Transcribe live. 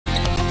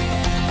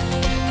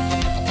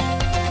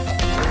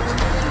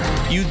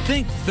You'd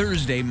think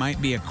Thursday might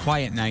be a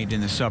quiet night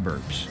in the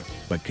suburbs,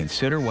 but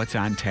consider what's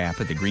on tap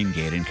at the Green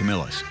Gate in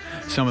Camillus.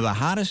 Some of the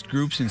hottest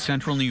groups in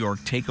central New York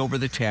take over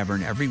the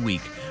tavern every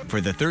week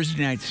for the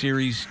Thursday night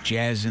series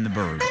Jazz in the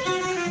Burbs.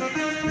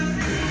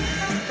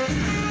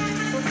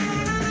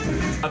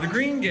 The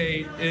Green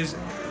Gate is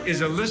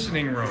a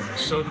listening room,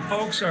 so the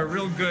folks are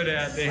real good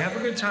at, they have a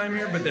good time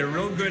here, but they're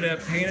real good at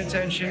paying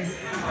attention,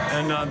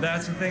 and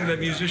that's the thing that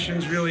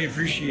musicians really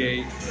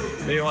appreciate.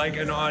 They like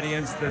an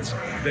audience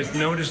that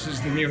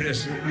notices the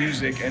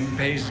music and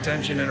pays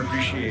attention and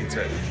appreciates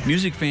it.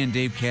 Music fan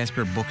Dave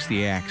Casper books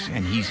the acts,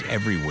 and he's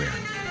everywhere.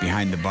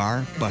 Behind the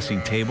bar,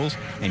 bussing tables,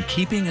 and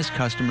keeping his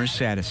customers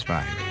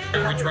satisfied. We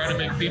try to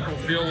make people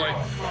feel like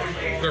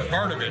they're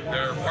part of it.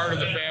 They're part of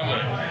the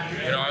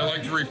family. You know, I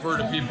like to refer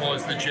to people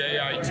as the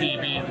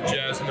JITB, the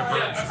Jazz in the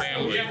Burbs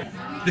family.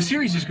 The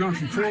series has grown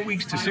from 4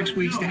 weeks to 6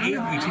 weeks to 8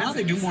 weeks. Now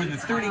they do more than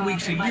 30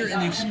 weeks a year,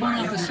 and they've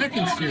spun off a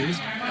second series,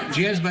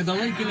 Jazz by the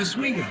Lake in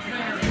Oswego.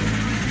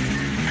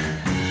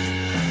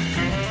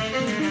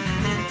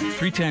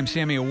 Three-time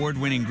Sammy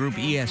Award-winning group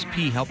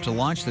ESP helped to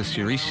launch the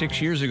series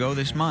 6 years ago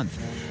this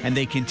month, and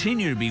they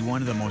continue to be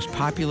one of the most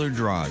popular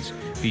draws,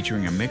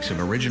 featuring a mix of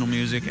original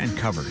music and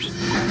covers.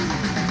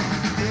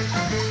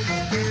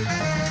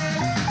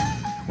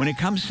 When it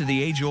comes to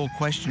the age-old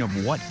question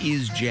of what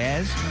is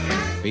jazz,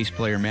 bass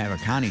player Matt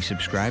McConney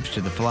subscribes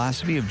to the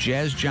philosophy of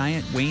jazz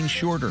giant Wayne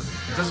Shorter.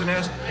 It doesn't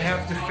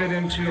have to fit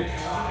into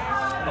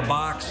a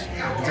box.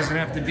 It doesn't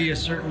have to be a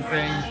certain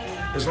thing.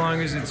 As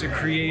long as it's a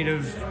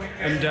creative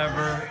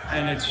endeavor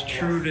and it's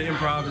true to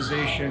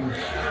improvisation,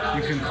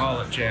 you can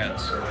call it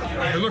jazz.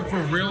 I look for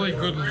really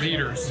good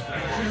leaders,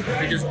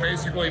 because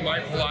basically my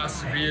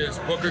philosophy is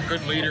book a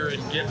good leader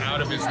and get out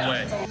of his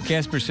way.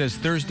 Casper says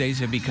Thursdays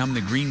have become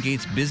the Green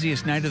Gate's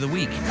busiest night of the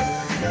week.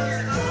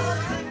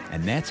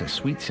 And that's a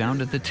sweet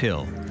sound at the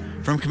till.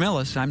 From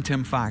Camillus, I'm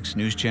Tim Fox,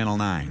 News Channel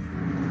 9.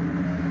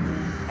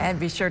 And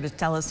be sure to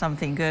tell us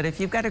something good. If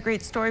you've got a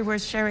great story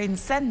worth sharing,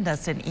 send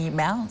us an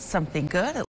email, somethinggood